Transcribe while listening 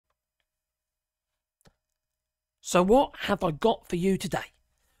So what have I got for you today?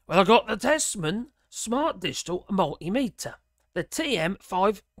 Well, I got the TESMEN Smart Digital Multimeter, the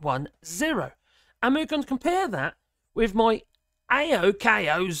TM-510, and we're going to compare that with my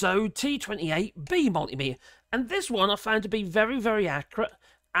AOKO T28B multimeter, and this one I found to be very, very accurate,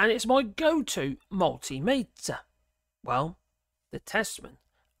 and it's my go-to multimeter. Well, the TESMEN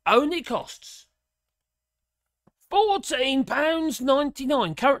only costs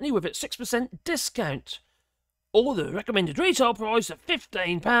 £14.99, currently with its 6% discount, or the recommended retail price of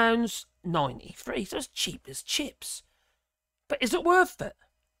 £15.93, so it's cheap as chips. But is it worth it?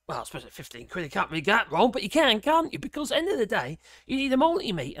 Well, I suppose at 15 quid, you can't really get that wrong, but you can, can't you? Because at the end of the day, you need a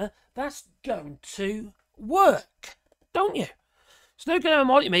multimeter that's going to work, don't you? It's no good to have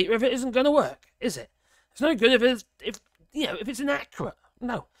a multimeter if it isn't going to work, is it? It's no good if it's inaccurate.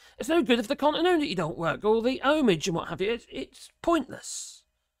 No, it's no good if the continuity don't work or the ohmage and what have you. It's pointless.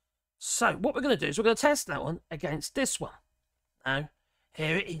 So what we're going to do is we're going to test that one against this one. Now,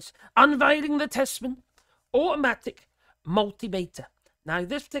 here it is. Unveiling the TESMEN automatic multimeter. Now,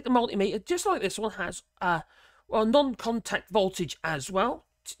 this particular multimeter, just like this one, has non-contact voltage as well.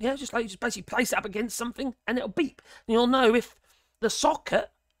 Yeah, just basically place it up against something and it'll beep. And you'll know if the socket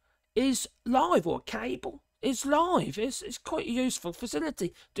is live or cable is live. It's quite a useful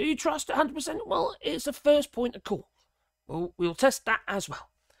facility. Do you trust it 100%? Well, it's the first point of call. Well, we'll test that as well.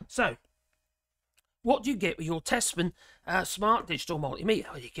 So, what do you get with your TESMEN Smart Digital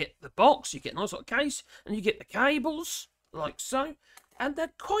Multimeter? Well, you get the box, you get a nice little case, and you get the cables, like so. And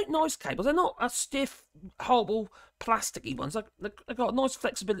they're quite nice cables. They're not a stiff, horrible, plasticky ones. They've got a nice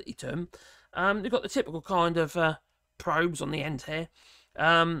flexibility to them. They've got the typical kind of probes on the end here.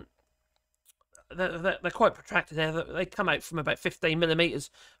 They're quite protracted there. They come out from about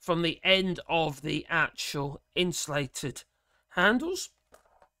 15mm from the end of the actual insulated handles.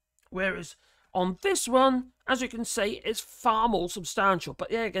 Whereas on this one, as you can see, it's far more substantial.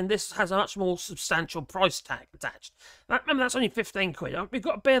 But yeah, again, this has a much more substantial price tag attached. Remember, that's only 15 quid. We've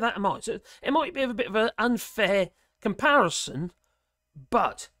got to bear that in mind. So it might be a bit of an unfair comparison.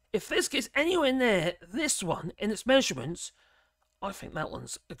 But if this gets anywhere near this one in its measurements, I think that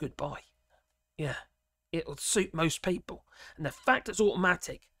one's a good buy. Yeah, it'll suit most people. And the fact it's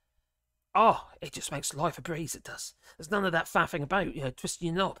automatic, it just makes life a breeze, it does. There's none of that faffing about, twisting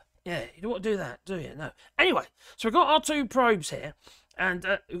your knob. Yeah, you don't want to do that, do you? No. Anyway, so we've got our two probes here. And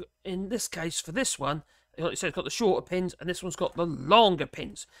in this case, for this one, like I said, it's got the shorter pins, and this one's got the longer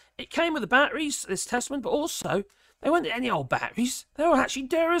pins. It came with the batteries, this TESMEN, but also, they weren't any old batteries. They were actually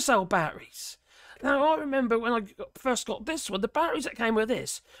Duracell batteries. Now, I remember when I first got this one, the batteries that came with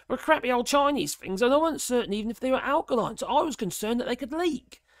this were crappy old Chinese things, and I wasn't certain even if they were alkaline, so I was concerned that they could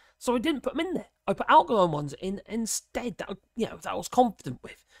leak. So I didn't put them in there. I put alkaline ones in instead, that I was confident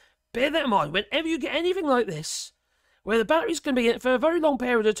with. Bear that in mind, whenever you get anything like this, where the battery's going to be in it for a very long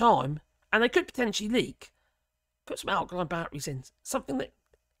period of time, and they could potentially leak, put some alkaline batteries in. Something that,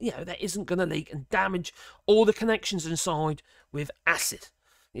 that isn't going to leak and damage all the connections inside with acid.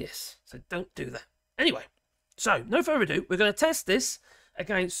 Yes, so don't do that. Anyway, so no further ado, we're going to test this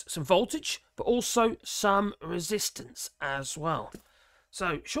against some voltage, but also some resistance as well.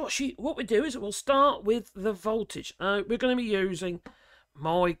 So, short sheet, what we do is we'll start with the voltage. We're going to be using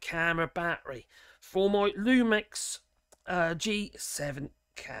my camera battery for my Lumix G7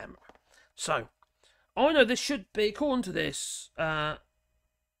 camera. So, I know this should be, according to this, about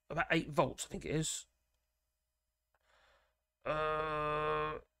 8 volts, I think it is.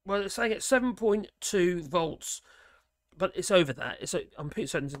 Well, it's saying it's 7.2 volts, but it's over that. I'm pretty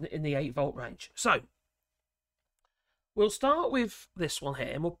certain it's in the 8 volt range. So, we'll start with this one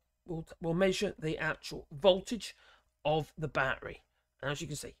here, and we'll measure the actual voltage of the battery. And as you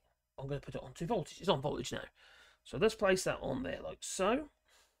can see, I'm going to put it on 2 voltage. It's on voltage now. So let's place that on there like so.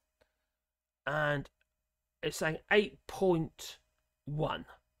 And it's saying 8.11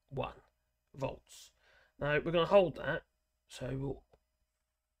 volts. Now, we're going to hold that. So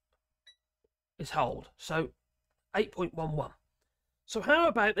it's hold. So 8.11. So how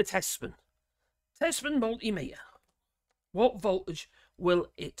about the TESMEN? TESMEN multimeter. What voltage will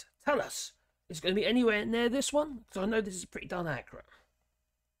it tell us? Is it going to be anywhere near this one? Because I know this is pretty darn accurate.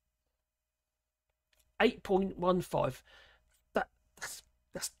 8.15.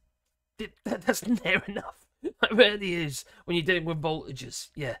 That's near enough. That really is when you're dealing with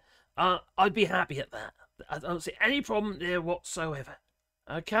voltages. Yeah, I'd be happy at that. I don't see any problem there whatsoever.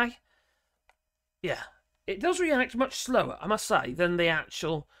 Okay? Yeah, it does react much slower, I must say, than the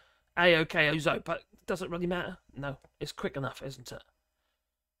actual AOKO Zone, but does it really matter? No, it's quick enough, isn't it?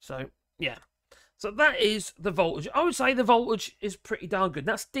 So, yeah. So that is the voltage. I would say the voltage is pretty darn good.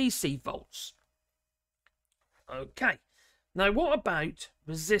 That's DC volts. Okay. Now, what about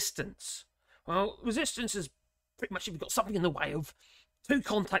resistance? Well, resistance is pretty much if you've got something in the way of two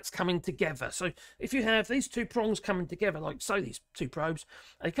contacts coming together. So if you have these two prongs coming together, like so, these two probes,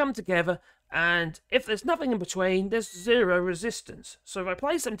 they come together, and if there's nothing in between, there's zero resistance. So if I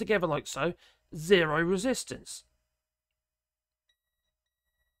place them together like so, zero resistance,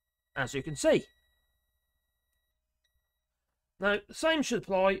 as you can see. Now, the same should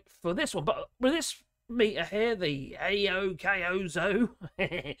apply for this one, but with this meter here, the AOKOZO,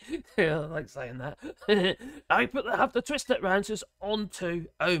 I like saying that, I have to twist it around so it's onto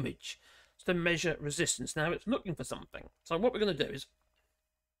ohmage to measure resistance. Now, it's looking for something. So what we're going to do is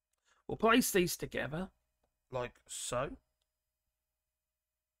we'll place these together like so.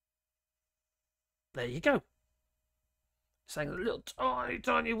 There you go. Saying a little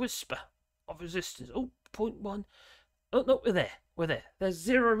tiny whisper of resistance. Oh, 0.1. Oh, no, we're there. We're there. There's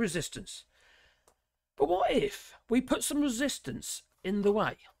zero resistance. But what if we put some resistance in the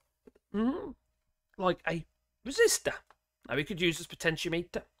way? Like a resistor. Now, we could use this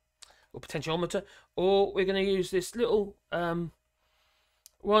potentiometer or potentiometer, or we're going to use this little 1K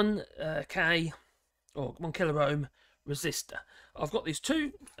or 1 kilo ohm resistor. I've got these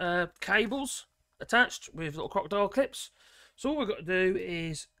two cables attached with little crocodile clips. So all we've got to do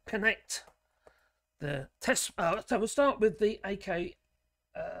is connect the test. So we'll start with the AK.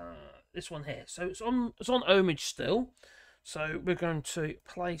 This one here. So it's on ohmage still. So we're going to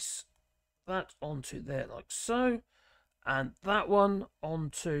place that onto there like so, and that one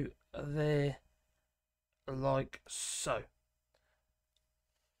onto there like so.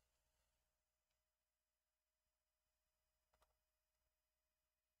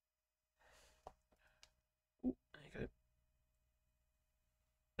 Ooh, there you go.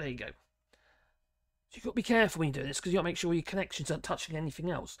 There you go. So you've got to be careful when you do this, because you've got to make sure your connections aren't touching anything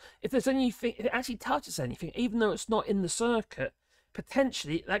else. If there's anything, if it actually touches anything, even though it's not in the circuit,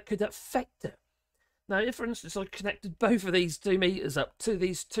 potentially that could affect it. Now, if, for instance, I connected both of these 2 meters up to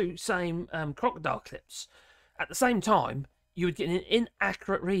these two same crocodile clips at the same time, you would get an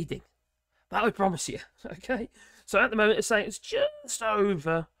inaccurate reading. That I promise you. Okay. So at the moment, it's saying it's just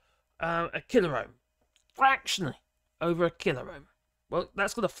over a kilo ohm, fractionally over a kilo ohm. Well,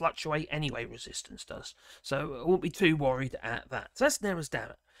 that's going to fluctuate anyway, resistance does. So I won't be too worried at that. So that's narrows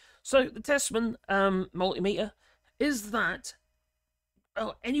down it. So the TESMEN multimeter, is that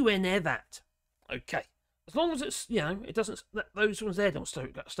anywhere near that? Okay. As long as it's, it doesn't, those ones there don't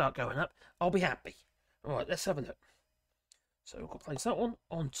start going up, I'll be happy. All right, let's have a look. So we'll place that one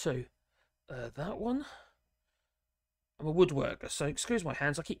onto that one. I'm a woodworker, so excuse my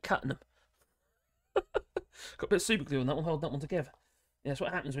hands, I keep cutting them. Got a bit of super glue on that one, hold that one together. Yeah, that's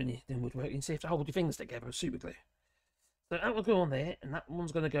what happens when you're doing woodworking. You see, you have to hold your fingers together with super glue. So that will go on there, and that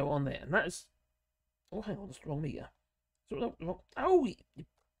one's going to go on there. And that is... Oh, hang on, that's the wrong meter. Oh,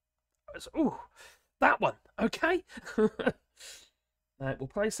 that one. Okay. Now, we'll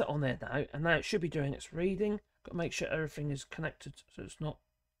place that on there now, and now it should be doing its reading. Got to make sure everything is connected so it's not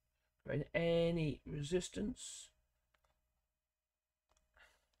creating any resistance.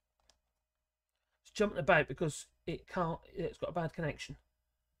 It's jumping about because it can't, it's got a bad connection.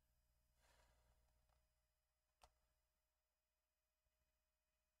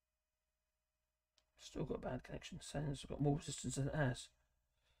 Still got a bad connection, saying it's got more resistance than it has.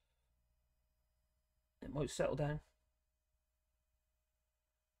 It might settle down.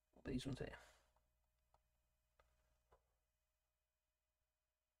 These ones here.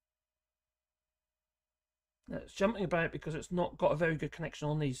 Now it's jumping about because it's not got a very good connection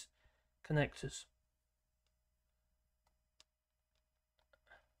on these connectors.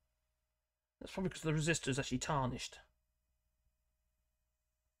 That's probably because the resistor is actually tarnished.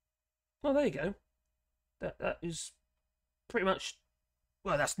 Well, there you go. That is pretty much,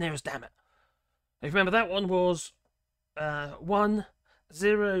 well, that's near as damn it. If you remember, that one was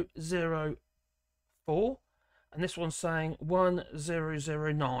 1004, and this one's saying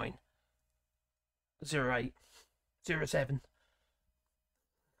 1009 08 07.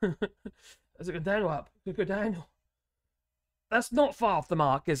 Has it gone down or up? Could go down. That's not far off the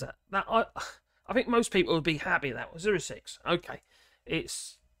mark, is it? That I think most people would be happy that was 06. Okay,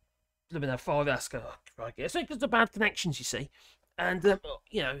 it's living at 5. That's good. Right, it's because the bad connections, you see, and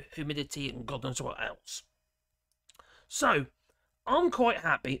humidity and God knows what else. So I'm quite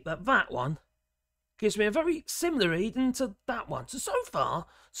happy that that one gives me a very similar reading to that one. So far,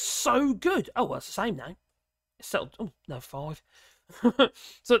 so good. Oh, well, it's the same now. It's settled. Oh no, 5.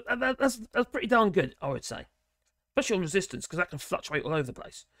 So that's pretty darn good, I would say. Especially on resistance, because that can fluctuate all over the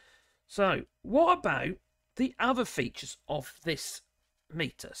place. So, what about the other features of this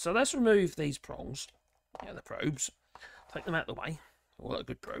meter? So let's remove these prongs. the probes. Take them out of the way. Well, a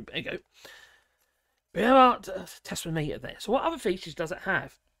good probe. There you go. We have our TESMEN meter there. So what other features does it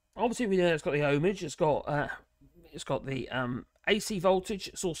have? Obviously, we know it's got the ohmage. It's got the AC voltage.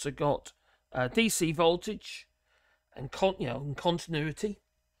 It's also got DC voltage and continuity.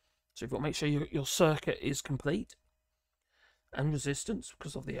 So you've got to make sure your circuit is complete, and resistance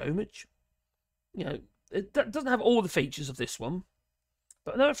because of the ohmage. It doesn't have all the features of this one,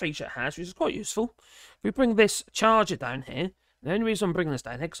 but another feature it has, which is quite useful. If we bring this charger down here, the only reason I'm bringing this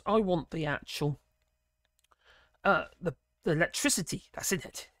down here is I want the actual the electricity that's in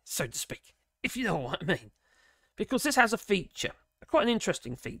it, so to speak, if you know what I mean. Because this has a feature, quite an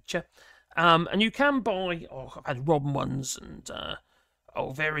interesting feature, and you can buy, I've had Robin ones and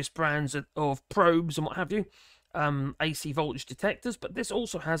various brands of probes and what have you, AC voltage detectors, but this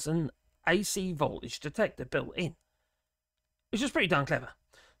also has an AC voltage detector built in, which is pretty darn clever.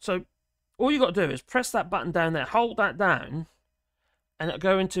 So all you got to do is press that button down there, hold that down, and it'll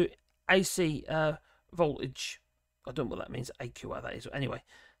go into AC voltage. I don't know what that means, AQR that is. Anyway,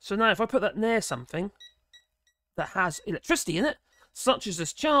 so now if I put that near something that has electricity in it, such as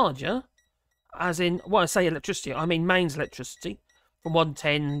this charger, as in, when I say electricity, I mean mains electricity, from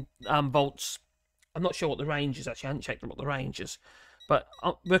 110 volts. I'm not sure what the range is, actually. I haven't checked what the range is. But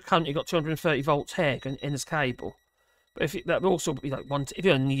we've currently got 230 volts here in this cable. But that would also be like if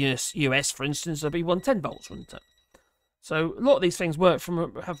you're in the US, for instance, there'll be 110 volts, wouldn't it? So a lot of these things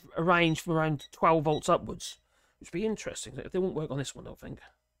have a range from around 12 volts upwards, which would be interesting. They won't work on this one, I don't think.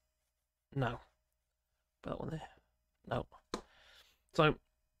 No. Put that one there. No. So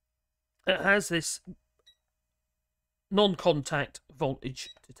it has this non-contact voltage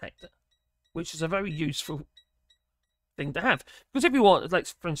detector, which is a very useful thing to have. Because if you want, like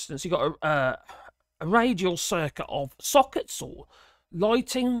for instance, you've got a radial circuit of sockets or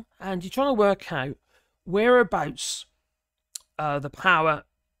lighting, and you're trying to work out whereabouts the power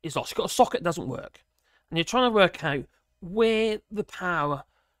is lost. You've got a socket that doesn't work, and you're trying to work out where the power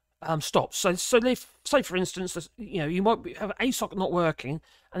stops. So say for instance, you might have a socket not working,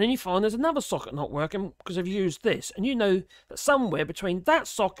 and then you find there's another socket not working because you've used this, and you know that somewhere between that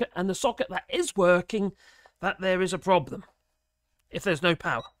socket and the socket that is working, that there is a problem. If there's no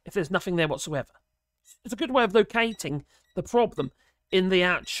power, if there's nothing there whatsoever, it's a good way of locating the problem in the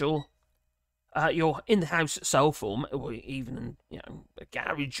actual your in-house itself, or even in a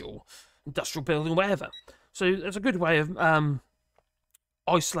garage or industrial building, whatever. So it's a good way of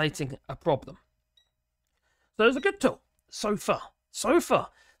isolating a problem. So it's a good tool so far.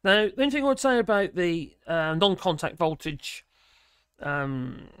 Now, the only thing I would say about the non-contact voltage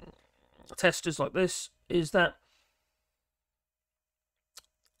testers like this is that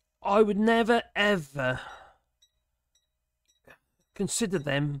I would never ever consider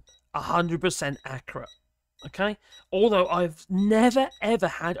them 100% accurate. Okay, although I've never ever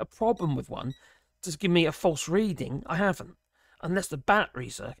had a problem with one to give me a false reading. I haven't, unless the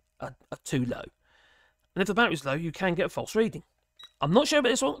batteries are too low. And if the battery's low, you can get a false reading. I'm not sure about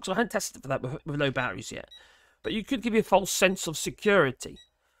this one because I haven't tested for that with low batteries yet. But you could give you a false sense of security.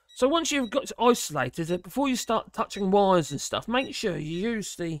 So once you've got it isolated, before you start touching wires and stuff, make sure you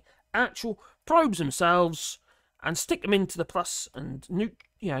use the actual probes themselves and stick them into the plus and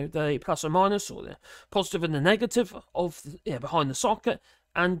the plus or minus, or the positive and the negative of behind the socket,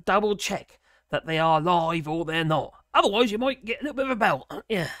 and double check that they are live or they're not. Otherwise, you might get a little bit of a belt.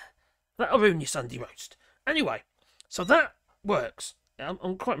 Yeah, that'll ruin your Sunday roast. Anyway, so that works.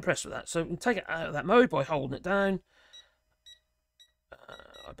 I'm quite impressed with that. So you can take it out of that mode by holding it down.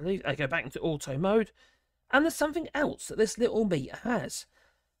 I believe I go back into auto mode. And there's something else that this little meter has.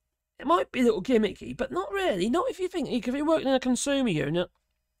 It might be a little gimmicky, but not really. Not if you think, if you're working in a consumer unit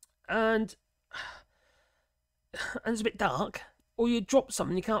and it's a bit dark, or you drop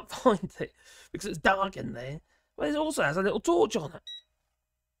something you can't find it because it's dark in there. Well, it also has a little torch on it.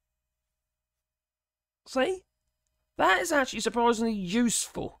 See? That is actually surprisingly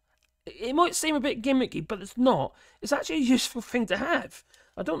useful. It might seem a bit gimmicky, but it's not. It's actually a useful thing to have.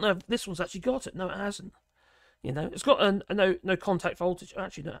 I don't know if this one's actually got it. No, it hasn't. It's got a no contact voltage.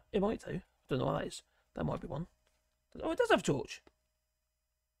 Actually, no, it might do. I don't know what that is. That might be one. Oh, it does have a torch.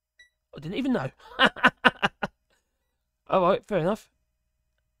 I didn't even know. Alright, fair enough.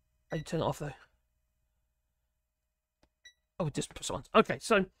 How do you turn it off, though? Oh, just press it once. Okay,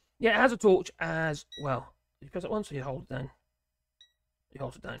 so, yeah, it has a torch as well. You press it once, or you hold it down? You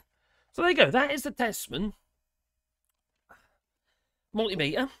hold it down. So there you go. That is the TESMEN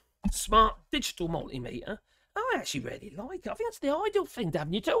multimeter. Smart digital multimeter. I actually really like it. I think that's the ideal thing to have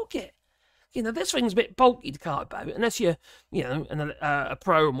in your toolkit. This thing's a bit bulky to cart about, unless you're, a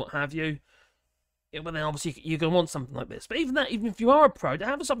pro and what have you. well, then obviously you're going to want something like this. But even if you are a pro, to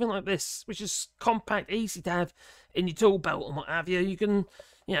have something like this, which is compact, easy to have in your tool belt and what have you, you can,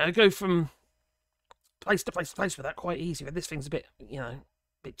 go from place to place to place with that quite easy. But this thing's a bit, a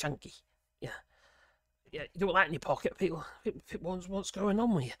bit chunky. Yeah. Yeah, you don't want that in your pocket. People what's going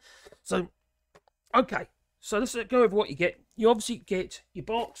on with you. So, okay. So let's go over what you get. You obviously get your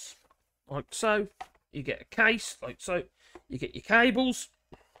box, like so. You get a case, like so. You get your cables.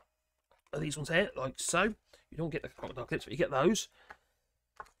 These ones here, like so. You don't get the crocodile clips, but you get those.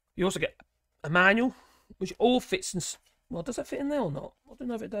 You also get a manual, which all fits in. Well, does that fit in there or not? I don't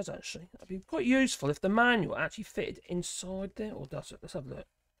know if it does actually. That'd be quite useful if the manual actually fitted inside there, or does it? Let's have a look.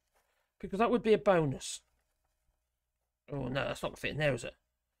 Because that would be a bonus. Oh no, that's not going to fit in there, is it?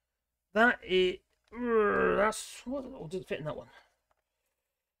 That is. That's what? Or does it fit in that one?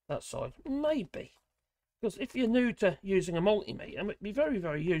 That side, maybe. Because if you're new to using a multimeter, it would be very,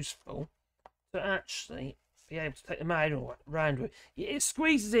 very useful to actually be able to take the manual around with. It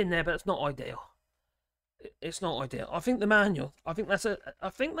squeezes in there, but it's not ideal. It's not ideal. I think the manual. I think that's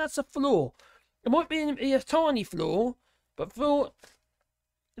a flaw. It might be a tiny flaw, but for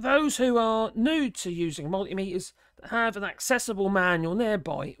those who are new to using multimeters that have an accessible manual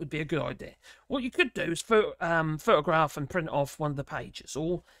nearby, it would be a good idea. What you could do is photograph and print off one of the pages,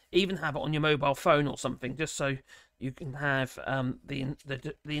 or even have it on your mobile phone or something, just so you can have the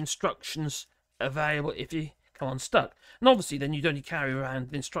instructions available if you come unstuck. And obviously, then you'd only carry around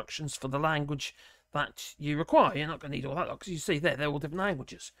the instructions for the language that you require. You're not going to need all that, because you see there, they're all different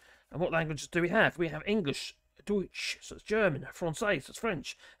languages. And what languages do we have? We have English, Deutsch, so it's German, Francais, so it's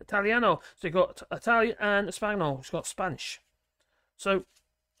French, Italiano, so you've got Italian, and Espanol, you've got Spanish. So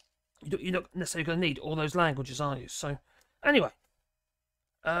you're not necessarily going to need all those languages, are you? So anyway,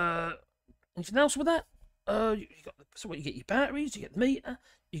 anything else with that? So what, you get your batteries, you get the meter,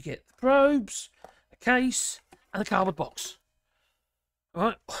 you get the probes, a case, and a cardboard box. All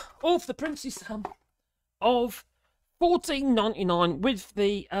right, all for the princely sum of $14.99 with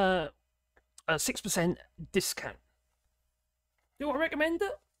the 6% discount. Do I recommend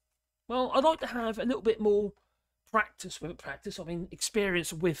it? Well, I'd like to have a little bit more practice with it. I mean,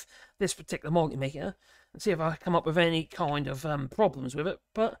 experience with this particular multimeter, and see if I come up with any kind of problems with it.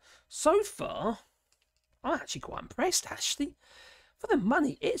 But so far, I'm actually quite impressed. Actually, for the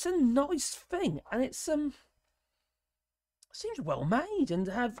money, it's a nice thing, and it's seems well made, and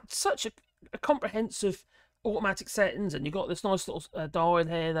to have such a comprehensive automatic settings, and you've got this nice little dial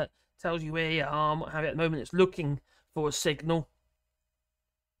here that tells you where you are and what have you. At the moment, it's looking for a signal.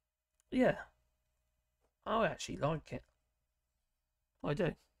 Yeah, I actually like it. I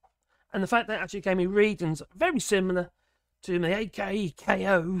do. And the fact that it actually gave me readings very similar to my AK,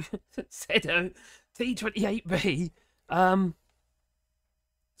 KO, ZO, T28B.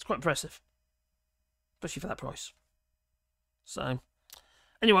 It's quite impressive, especially for that price. So,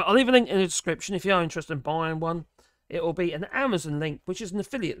 anyway, I'll leave a link in the description if you are interested in buying one. It will be an Amazon link, which is an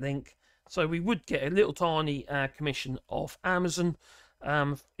affiliate link. So we would get a little tiny commission off Amazon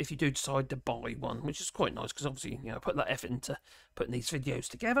if you do decide to buy one, which is quite nice because obviously, put that effort into putting these videos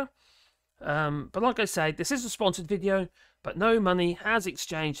together. But like I say, this is a sponsored video, but no money has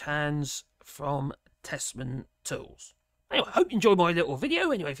exchanged hands from TESMEN tools. Anyway, I hope you enjoyed my little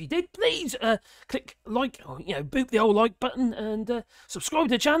video. Anyway, if you did, please click like, or, boot the old like button, and subscribe to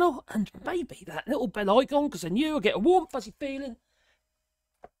the channel, and maybe that little bell icon, because then you'll get a warm, fuzzy feeling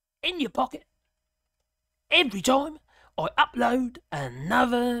in your pocket every time I upload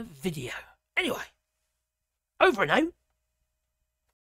another video. Anyway, over and out.